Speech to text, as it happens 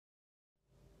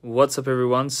What's up,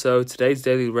 everyone? So today's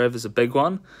Daily Rev is a big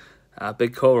one,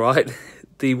 big call, right?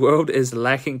 The world is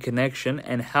lacking connection,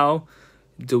 and how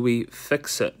do we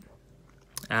fix it?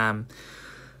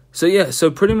 So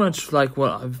pretty much like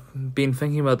what I've been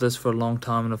thinking about this for a long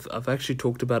time, and I've actually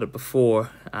talked about it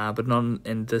before, but not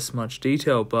in this much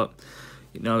detail. But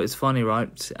it's funny,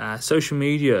 right? Social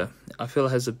media, I feel,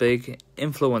 has a big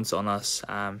influence on us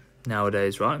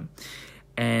nowadays, right?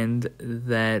 And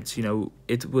that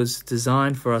it was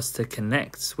designed for us to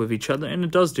connect with each other, and it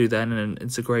does do that, and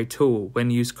it's a great tool when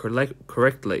used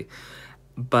correctly.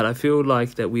 But I feel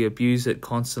like that we abuse it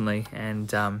constantly,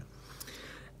 and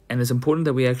it's important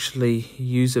that we actually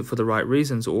use it for the right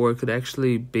reasons, or it could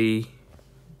actually be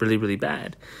really, really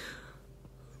bad.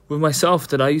 With myself,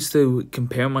 that I used to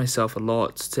compare myself a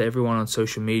lot to everyone on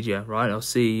social media, right? I'll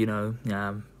see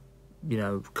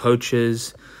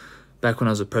coaches. Back when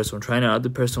I was a personal trainer, other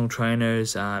personal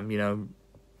trainers, businessmen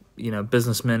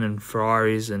and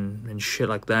Ferraris and shit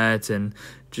like that, and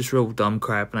just real dumb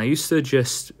crap. And I used to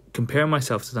just compare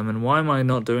myself to them. And why am I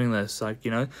not doing this?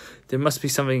 There must be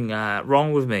something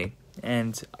wrong with me.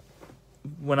 And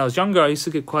when I was younger, I used to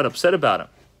get quite upset about it.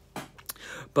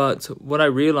 But what I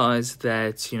realized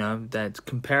that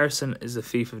comparison is the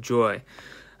thief of joy.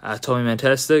 Tommy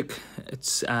Fantastic,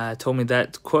 told me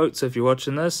that quote. So if you're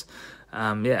watching this.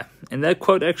 And that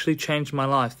quote actually changed my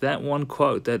life. That one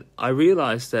quote, that I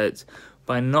realized that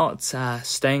by not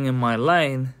staying in my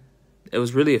lane, it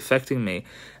was really affecting me,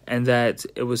 and that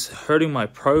it was hurting my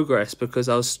progress because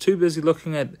I was too busy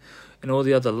looking at in all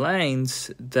the other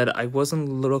lanes that I wasn't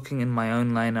looking in my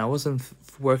own lane. I wasn't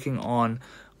working on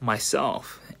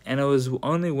myself. And it was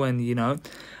only when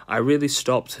I really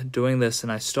stopped doing this,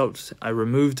 and I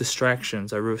removed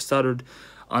distractions. I started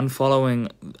unfollowing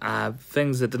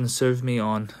things that didn't serve me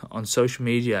on social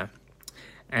media,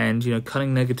 and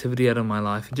cutting negativity out of my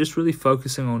life, and just really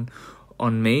focusing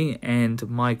on me and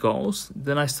my goals.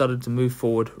 Then I started to move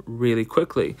forward really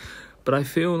quickly. But I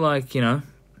feel like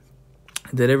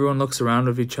that everyone looks around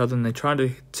with each other, and they try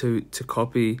to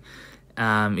copy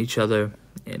each other,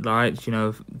 right?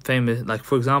 Famous, like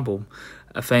for example,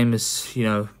 a famous,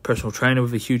 personal trainer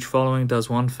with a huge following does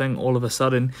one thing. All of a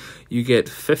sudden, you get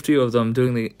 50 of them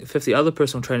 50 other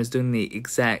personal trainers doing the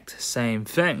exact same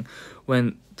thing,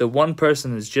 when the one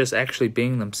person is just actually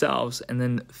being themselves, and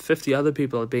then 50 other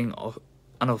people are being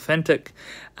unauthentic,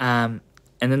 and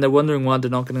then they're wondering why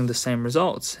they're not getting the same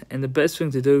results. And the best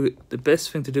thing to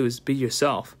do is be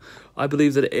yourself. I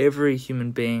believe that every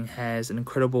human being has an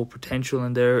incredible potential,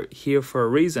 and they're here for a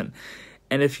reason.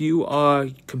 And if you are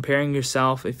comparing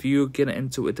yourself, if you get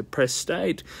into a depressed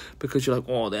state because you're like,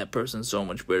 oh, that person's so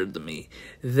much better than me,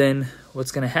 then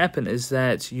what's going to happen is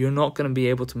that you're not going to be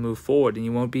able to move forward, and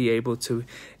you won't be able to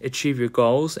achieve your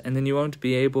goals, and then you won't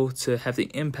be able to have the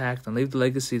impact and leave the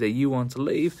legacy that you want to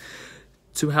leave,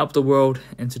 to help the world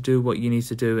and to do what you need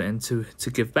to do, and to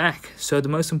give back. So the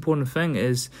most important thing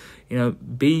is,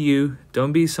 be you,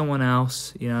 don't be someone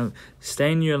else,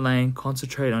 stay in your lane,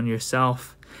 concentrate on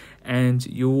yourself, and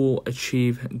you will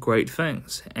achieve great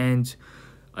things. And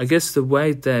I guess the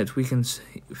way that we can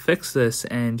fix this,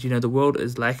 and the world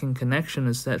is lacking connection,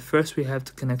 is that first we have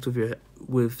to connect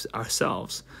with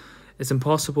ourselves. It's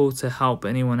impossible to help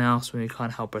anyone else when we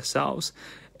can't help ourselves.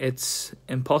 It's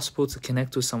impossible to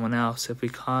connect with someone else if we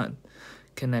can't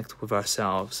connect with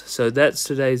ourselves. So that's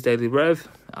today's Daily Rev.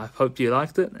 I hope you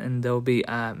liked it, and there will be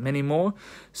many more.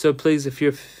 So please, if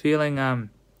you're feeling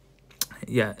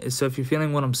if you're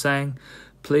feeling what I'm saying,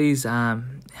 please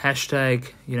hashtag,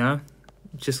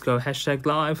 just go hashtag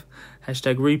live,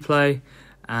 hashtag replay.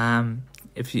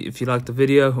 If you like the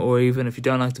video, or even if you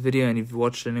don't like the video and you've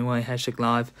watched it anyway, hashtag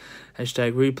live,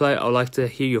 hashtag replay. I'd like to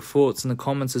hear your thoughts in the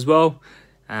comments as well.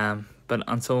 But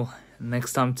until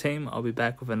next time, team, I'll be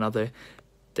back with another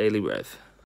Daily Rev.